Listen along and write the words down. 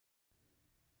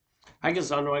I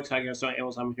guess I know. I guess I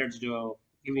was. I'm here to do a.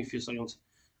 Give me a few seconds.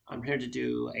 I'm here to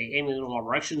do a Alien in All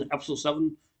Direction, episode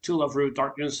 7, To Love Root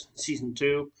Darkness, season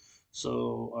 2.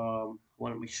 So I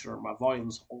want to make sure my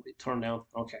volume's turned down.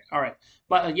 Okay, all right.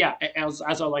 But yeah, as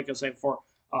I like to say before,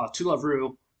 To Love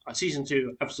Root, season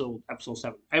 2, episode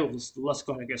 7. Hey, let's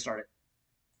go ahead and get started.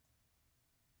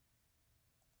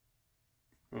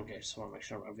 Okay, just want to make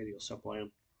sure my video's still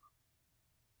playing.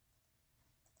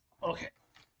 Okay.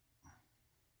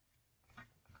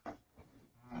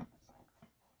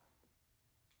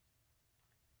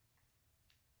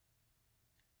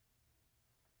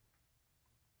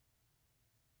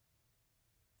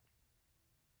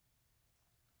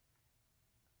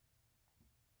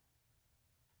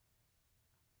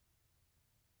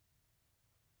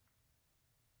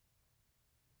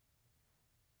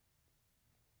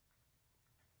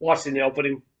 Watching the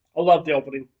opening. I love the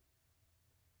opening.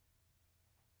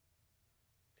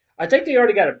 I think they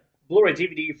already got a Blu-ray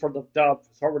DVD for the dub.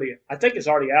 It's already. I think it's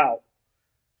already out.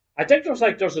 I think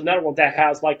there's another one that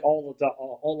has like all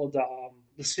of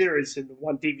the series in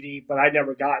one DVD, but I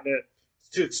never gotten it. It's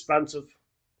too expensive.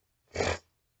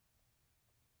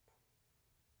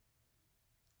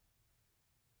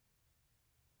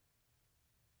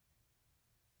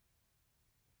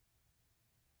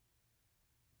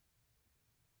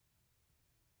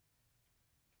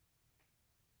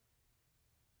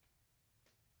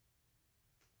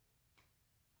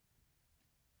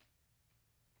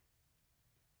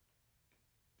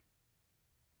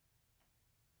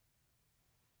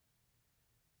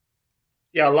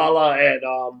 Yeah, Lala and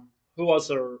who was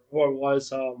her? Who it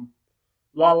was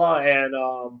Lala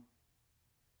and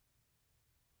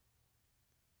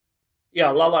yeah,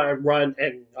 Lala and Run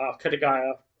and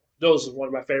Katagaya. Those are one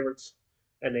of my favorites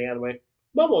in the anime.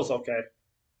 Momo's okay,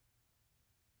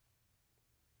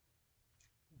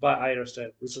 but I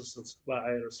understand Resistance. But I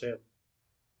understand.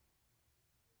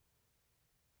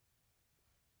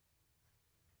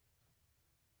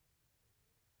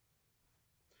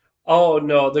 Oh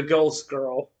no, the ghost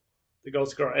girl, and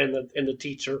the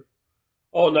teacher.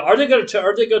 Oh no, are they gonna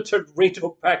turn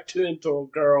Rito back to into a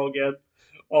girl again?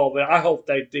 Oh man, I hope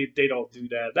they don't do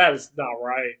that. That is not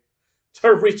right.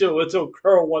 Turn Rito into a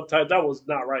girl one time. That was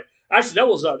not right. Actually, that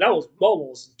was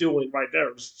Momo's doing right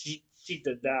there. She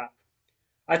did that.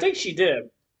 I think she did.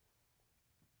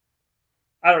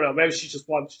 I don't know. Maybe she just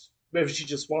wants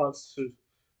to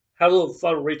have a little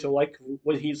fun with Rito like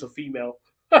when he's a female.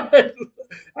 I'm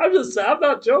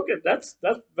not joking. That's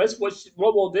what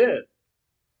Momo did.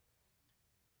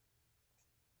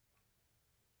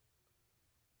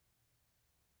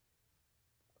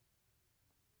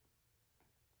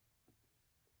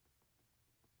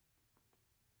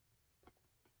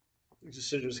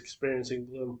 Just experiencing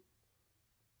gloom.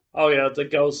 Oh yeah, the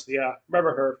ghost. Yeah,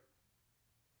 remember her.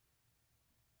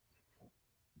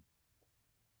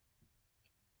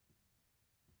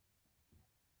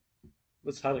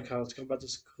 Let's Hanukkah. Come back to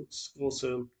school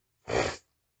soon.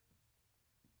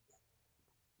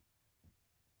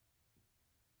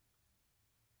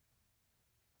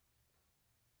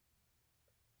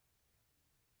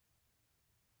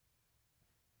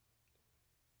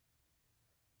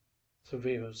 So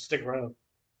Viva, stick around.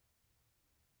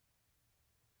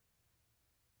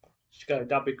 She gotta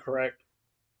not be correct.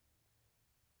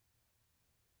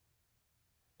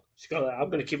 She gotta.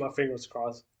 I'm gonna keep my fingers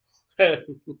crossed.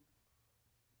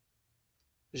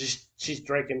 She's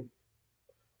drinking.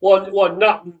 Well,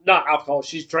 not alcohol.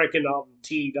 She's drinking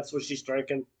tea. That's what she's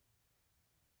drinking.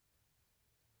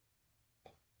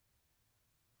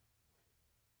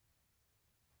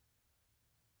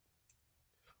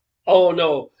 Oh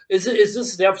no! Is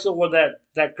this the episode where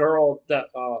that girl that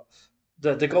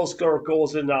the ghost girl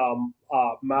goes in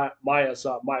Maya's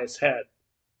head?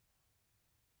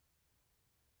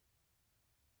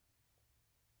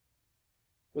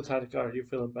 What's Hanukkah? Are you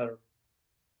feeling better?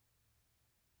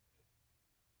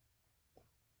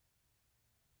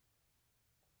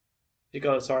 He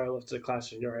goes, sorry, I left the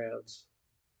class in your hands.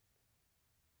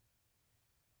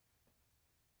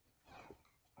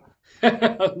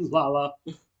 Lala.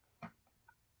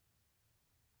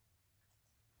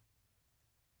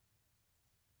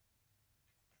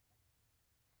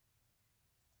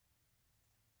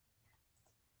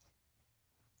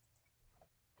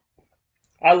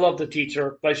 I love the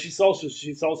teacher, but she's also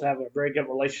having a very good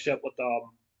relationship with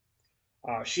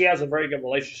she has a very good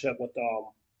relationship with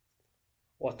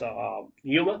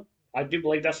Yuma. I do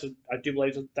believe that's her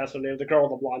name, the girl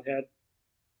with the blonde head.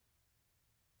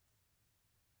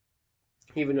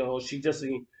 Even though she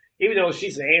doesn't, even though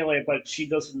she's an alien, but she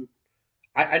doesn't.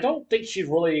 I don't think she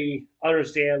really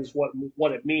understands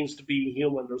what it means to be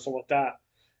human or something like that.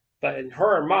 But in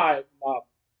her and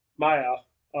Maya,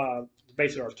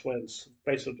 basically are twins.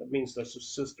 Basically, that means they're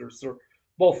sisters. They're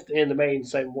both in the main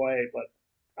same way, but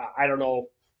I don't know.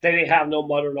 They didn't have no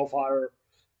mother, no father,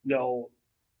 no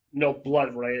no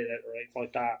blood related or anything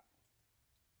like that.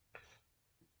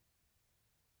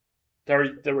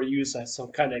 They were used as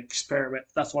some kind of experiment.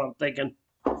 That's what I'm thinking.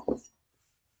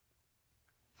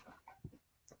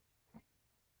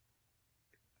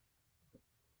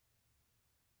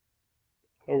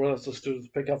 Or whether the students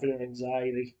pick up an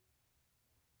anxiety.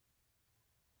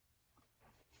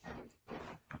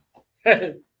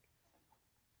 I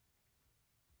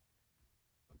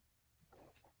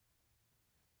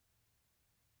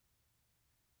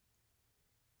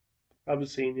haven't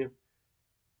seen you.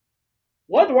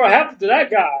 What happened to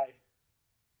that guy?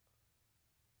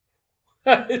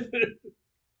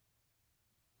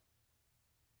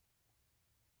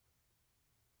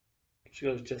 She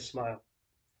goes, just smile.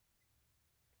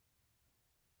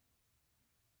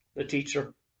 The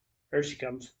teacher. Here she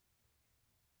comes.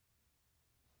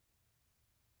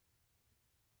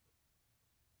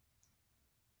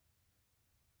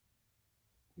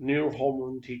 New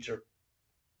homeroom teacher.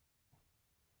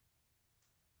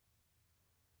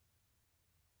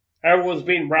 Everyone's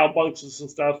being rambunctious and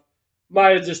stuff.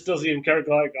 Maya just doesn't even care.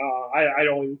 Like, I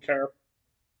don't even care.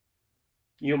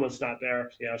 Yuma's not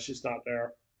there. Yeah, she's not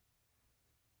there.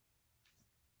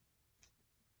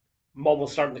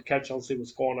 Momo's starting to catch on, see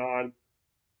what's going on.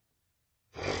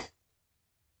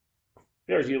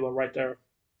 There's Yuma right there.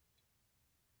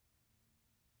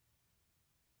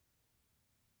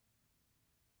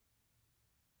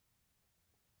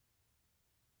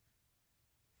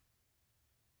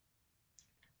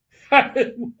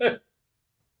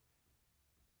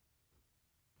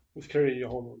 Who's carrying your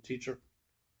homeroom teacher?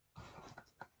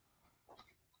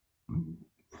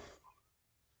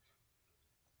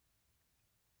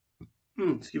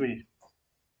 Excuse me.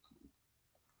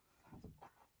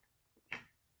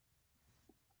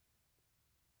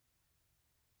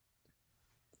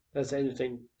 Has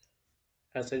anything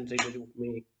to do with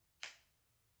me?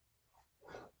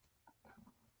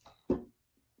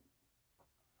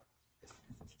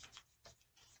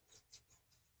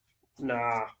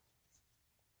 Nah.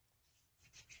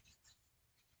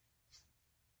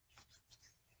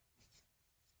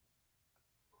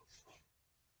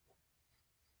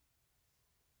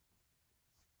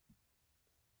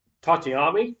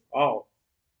 Tatiami? Oh,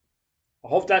 I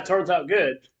hope that turns out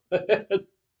good.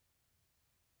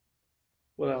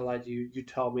 What I like you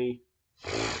tell me.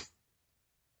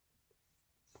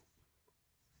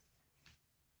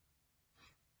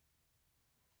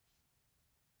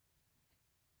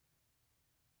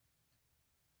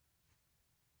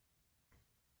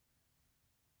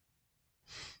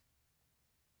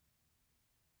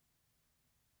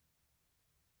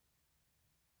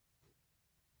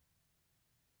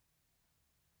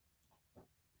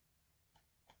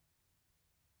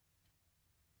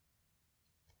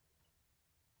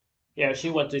 Yeah,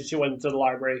 she went to the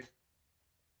library.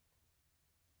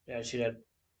 Yeah, she did.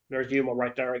 There's Yuma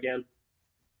right there again.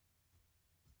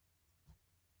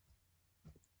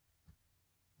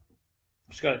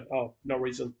 She's got oh no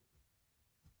reason.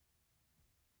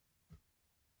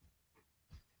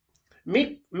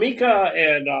 Mika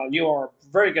and you are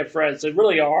very good friends. They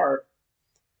really are.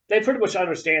 They pretty much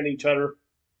understand each other.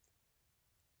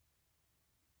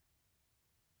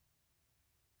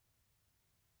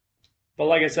 But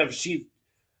like I said,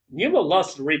 Yuma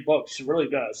loves to read books. She really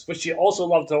does. But she also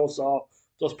loves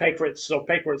those patriots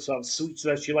sweets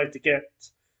that she likes to get.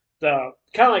 The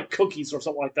kind of like cookies or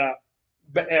something like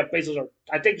that. Basically,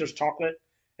 I think there's chocolate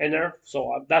in there,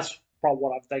 so that's probably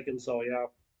what I'm thinking. So yeah,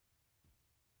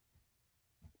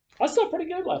 I slept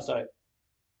pretty good last night.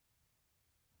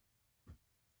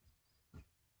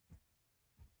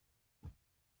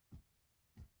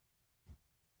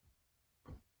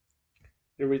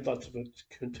 You read lots of it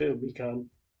too, Mikan.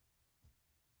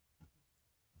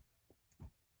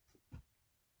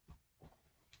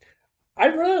 I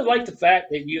really like the fact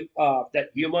that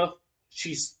Yuma,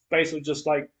 she's basically just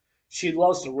like she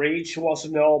loves to read. She wants to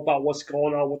know about what's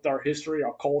going on with our history,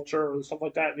 our culture, and stuff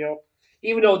like that.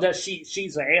 Even though that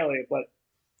she's an alien, but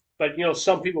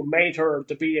some people made her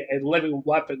to be a living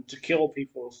weapon to kill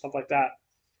people and stuff like that.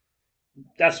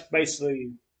 That's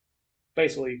basically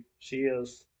she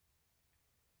is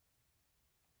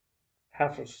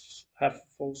half a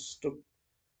full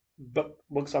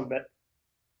books on bit.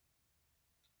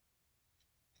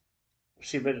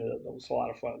 She admitted it. It was a lot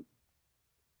of fun.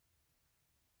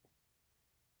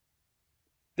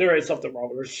 There is something wrong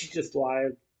with her. She's just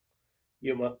lying,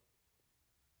 Yuma.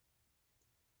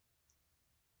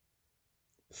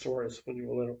 stories when you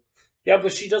were little. Yeah,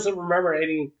 but she doesn't remember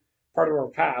any part of her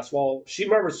past. Well, she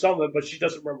remembers some of it, but she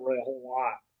doesn't remember really a whole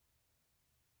lot.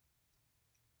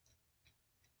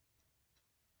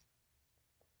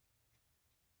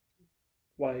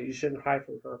 Why you shouldn't hide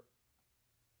from her.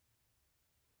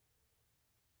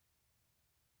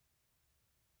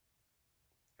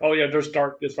 Oh yeah, there's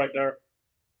darkness right there.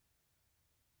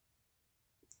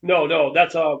 No, no,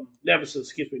 that's Nemesis.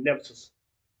 Excuse me, Nemesis.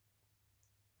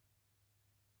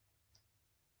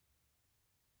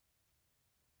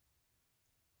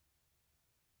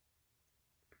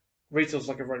 Rachel's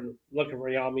looking for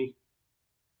Yami.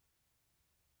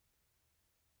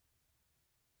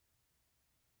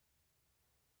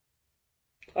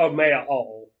 Oh Maya.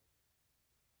 Oh,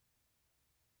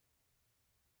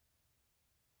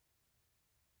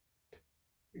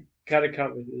 kind of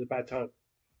coming in a bad time.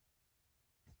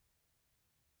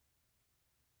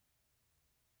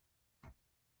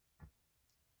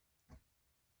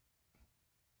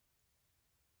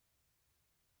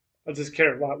 I just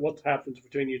care about what happens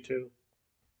between you two.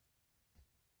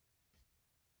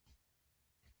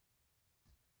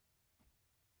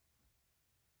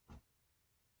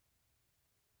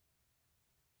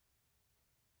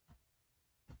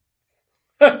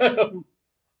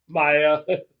 Maya.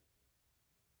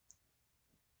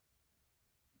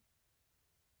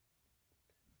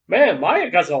 Man, Maya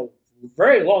got some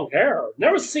very long hair.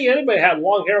 Never see anybody had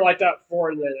long hair like that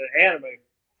before in the anime.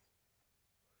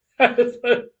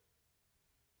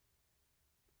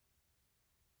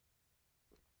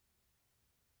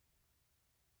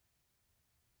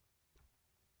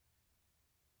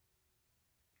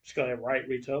 Just gonna write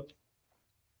Rito.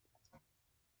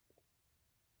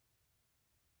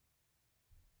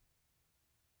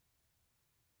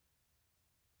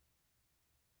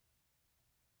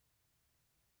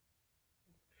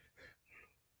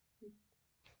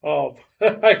 Oh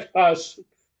my gosh.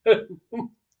 Look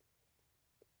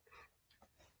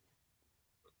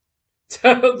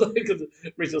at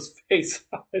Rito's face.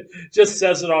 Just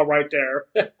says it all right there.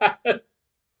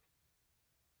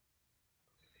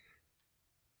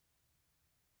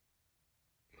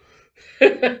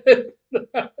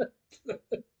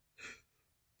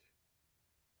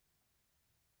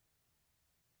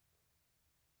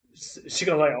 She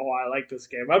goes like, "Oh, I like this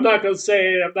game." I'm not gonna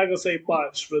say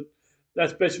much, but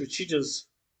that's basically she just.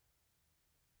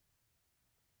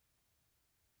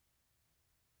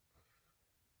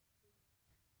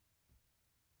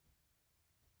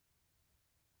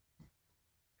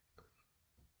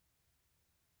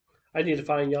 I need to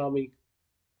find Yami.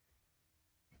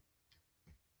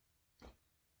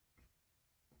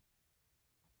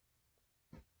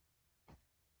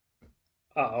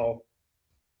 Uh oh.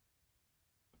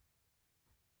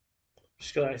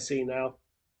 She's gonna see now.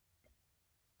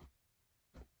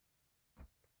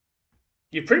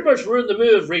 You pretty much ruined the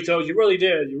mood, Rito. You really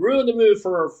did. You ruined the mood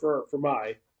for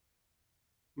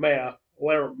Maya,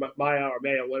 whatever Maya or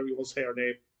Maya, whatever you want to say her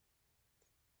name.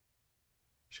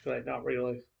 She's like, not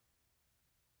really.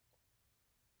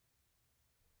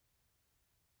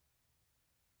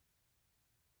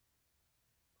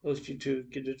 At least you two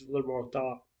give it a little more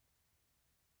thought.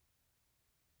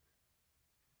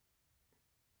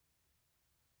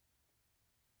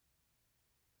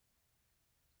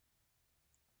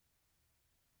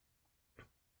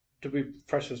 To be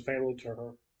precious family to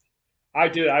her. I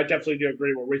do. I definitely do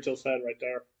agree with what Rachel said right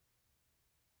there.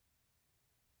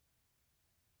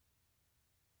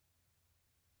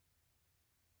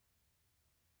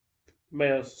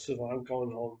 Man, she's like, I'm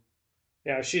going home.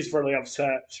 Yeah, she's really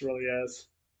upset. She really is.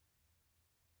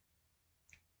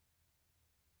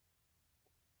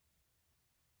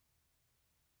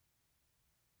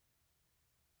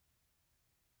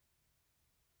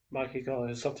 Mikey going,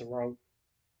 there's something wrong.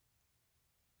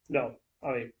 No,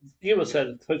 I mean, Yuma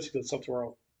said there's something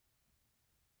wrong.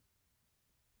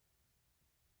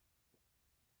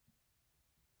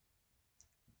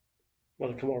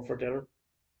 Want to come over for dinner?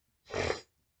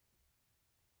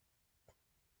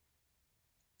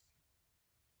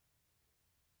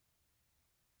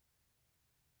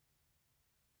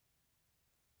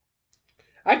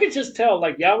 I could just tell,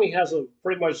 like Yami has a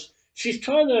pretty much. She's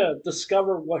trying to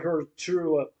discover what her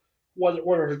true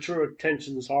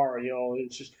intentions are. You know,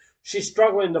 it's just she's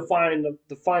struggling to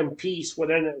find peace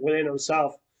within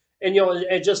herself. And you know,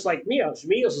 and just like Mia's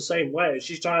the same way.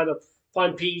 She's trying to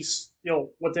find peace, you know,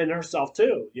 within herself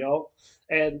too. You know,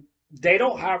 and they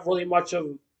don't have really much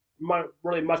of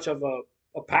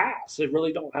a past. They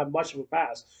really don't have much of a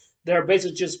past. They're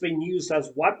basically just being used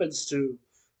as weapons to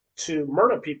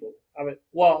murder people. I mean,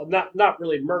 well, not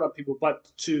really murder people, but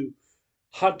to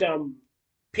hunt down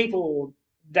people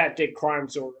that did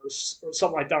crimes or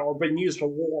something like that, or been used for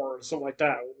war or something like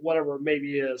that, whatever it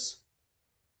maybe is.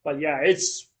 But yeah,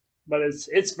 it's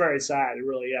very sad. It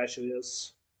really actually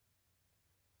is.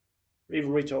 Even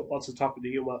Rito wants to talk to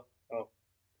Yuma. Oh,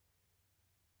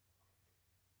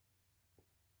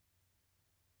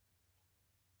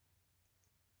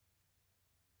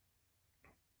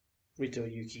 Rito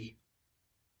Yuki.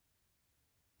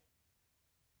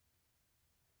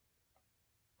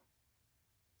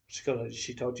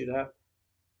 She told you that.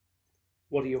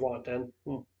 What do you want then?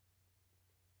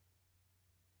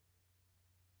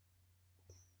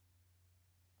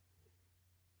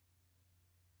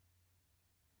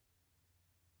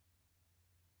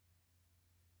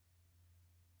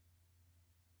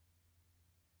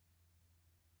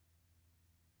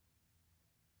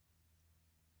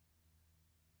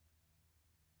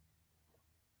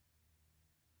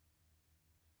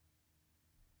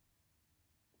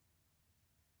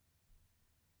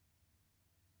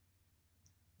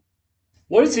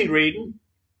 What is he reading?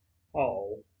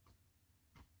 Oh,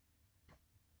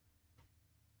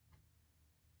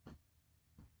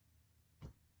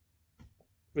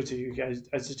 Rito Yuki.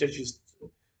 I suggest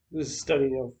you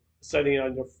studying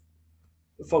on your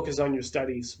focus on your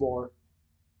studies more.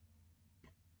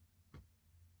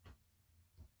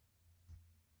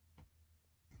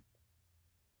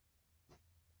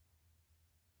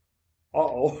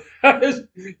 Uh-oh.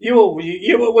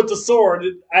 You went with the sword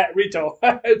at Rito.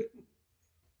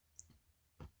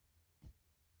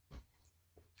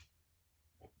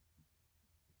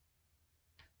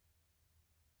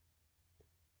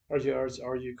 Are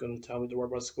you going to tell me to wear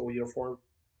my school uniform?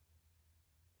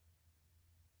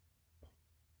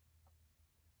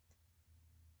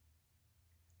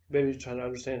 Maybe trying to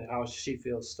understand how she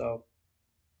feels, though.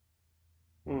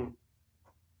 Hmm.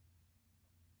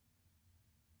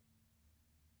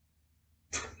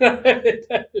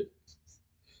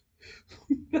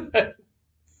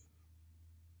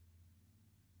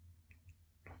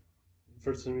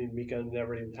 First time Mika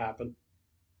never even happened.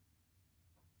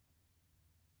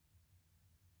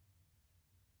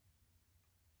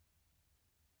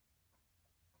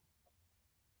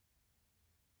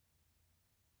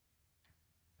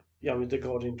 Yeah, I mean, the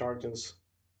golden darkness.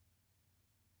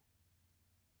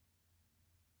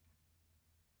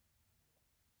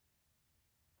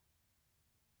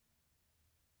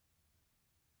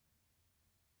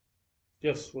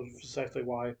 Yes, was exactly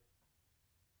why.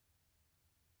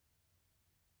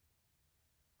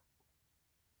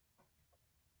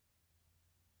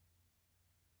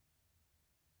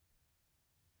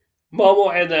 Momo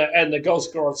and the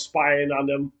ghost girl spying on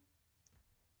them.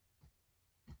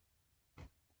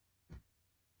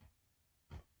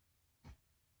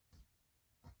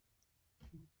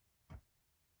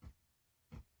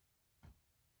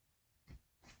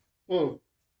 Hmm.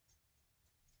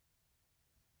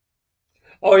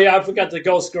 Oh yeah, I forgot the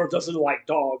ghost girl doesn't like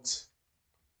dogs.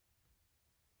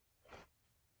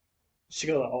 She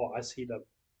goes, "Oh, I see them."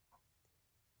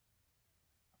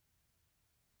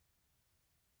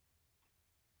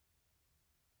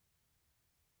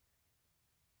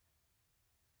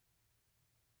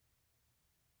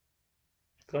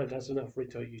 Glad that's enough,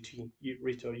 Rito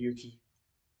Yuki.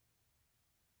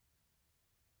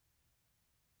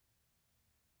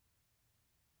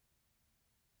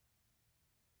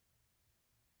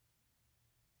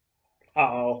 Uh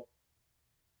oh.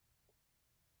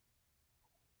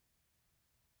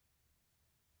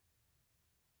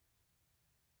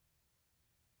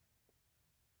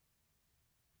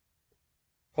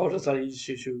 Oh, that's how you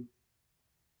shoot.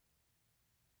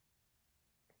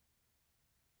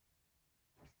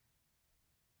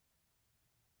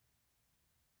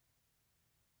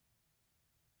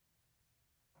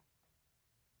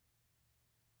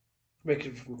 Make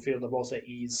him feel the most at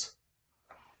ease.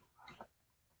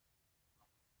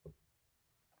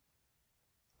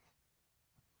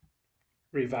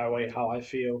 Reevaluate how I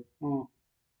feel.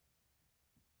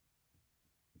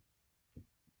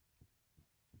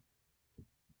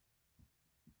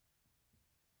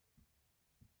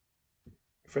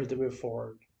 Afraid to move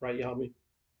forward, right, Yami?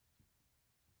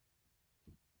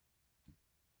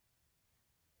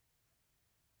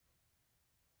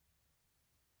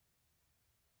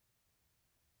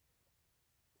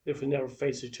 If we never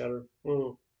face each other.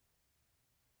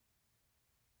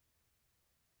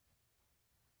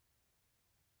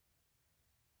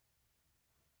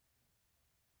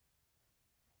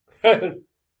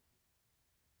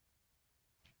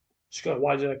 She's going,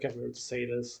 why did I come here to say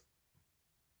this?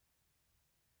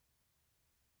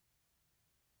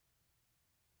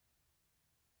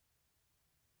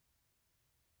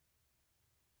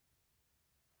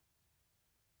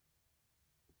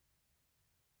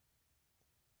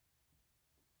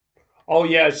 Oh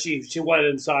yeah, she went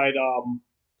inside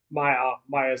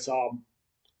Maya's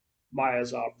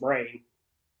brain,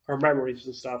 her memories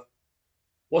and stuff.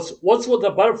 What's with the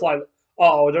butterfly?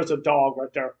 Oh, there's a dog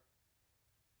right there.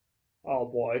 Oh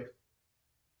boy.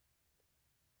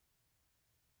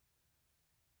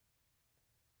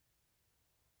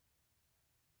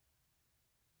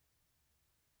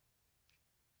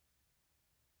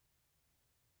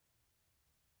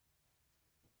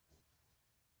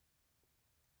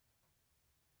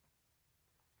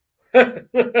 Go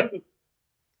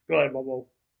ahead, Momo.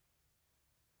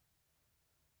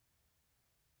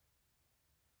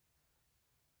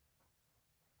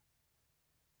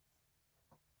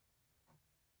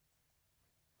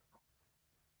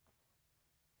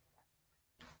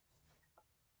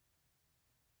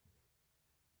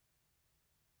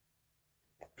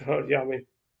 Yeah, I mean,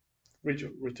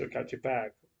 Rito got you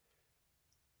back.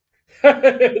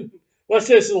 Let's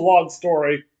say this is a long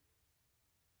story.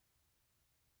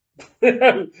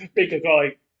 Make it go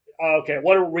like, okay,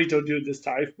 what did Rito do this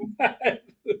time?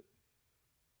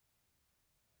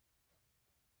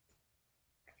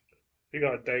 You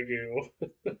gotta thank you,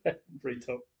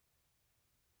 Rito.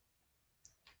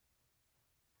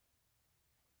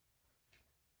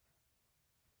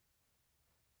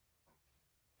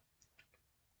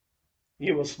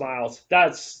 Yuma smiles.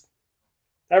 That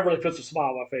really puts a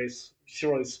smile on my face. She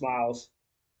really smiles.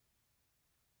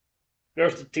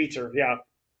 There's the teacher. Yeah,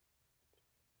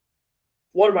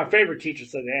 one of my favorite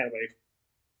teachers in the anime.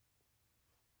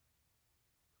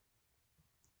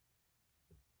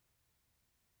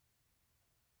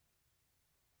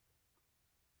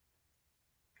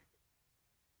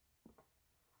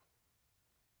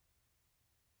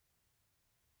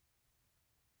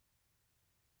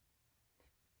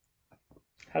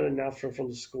 Had an announcement from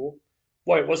the school.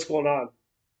 Wait, what's going on?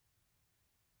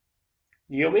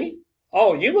 Yumi?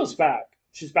 Oh, Yuma's back.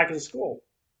 She's back in school.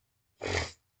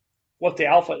 With the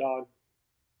outfit on.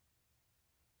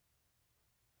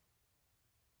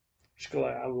 She's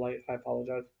like, I'm late. I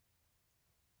apologize.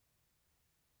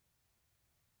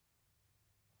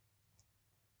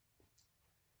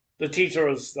 The teacher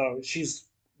is, she's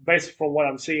basically from what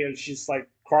I'm seeing, she's like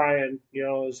crying.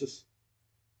 It's just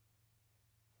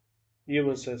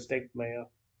Yuma says, "Thank Maya."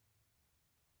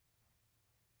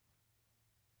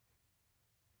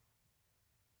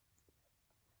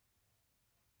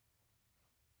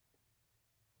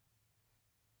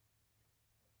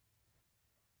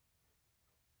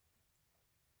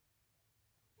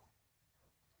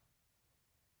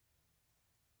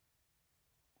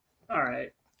 All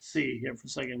right. See here for a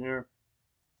second here.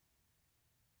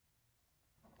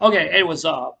 Okay, anyways,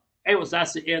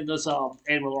 that's the end of this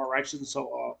animal erection.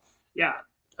 So yeah,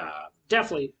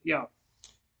 definitely, yeah.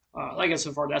 Like I said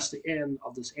before, that's the end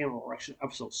of this animal erection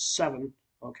episode 7.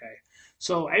 Okay.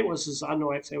 So anyways, this is I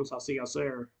know X. Anyways, I'll see you guys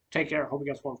there. Take care. Hope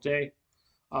you guys want today.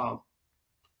 Um,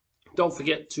 don't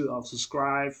forget to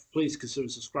subscribe. Please consider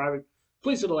subscribing.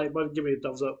 Please hit the like button. Give me a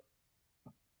thumbs up.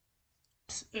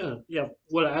 Yeah.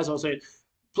 What as I was saying,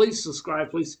 please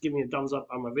subscribe. Please give me a thumbs up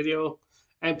on my video.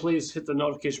 And please hit the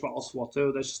notification bell also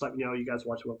too. That's just let me know you guys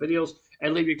watching my videos.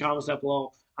 And leave your comments down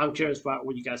below. I'm curious about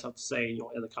what you guys have to say,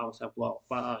 in the comments down below.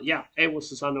 But yeah, anyways,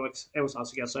 this is anyways, I'll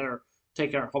see you guys later.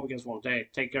 Take care. Hope you guys want a day.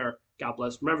 Take care. God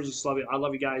bless. Remember, just love you. I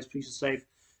love you guys. Peace and safe.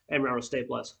 And remember, stay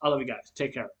blessed. I love you guys.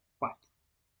 Take care.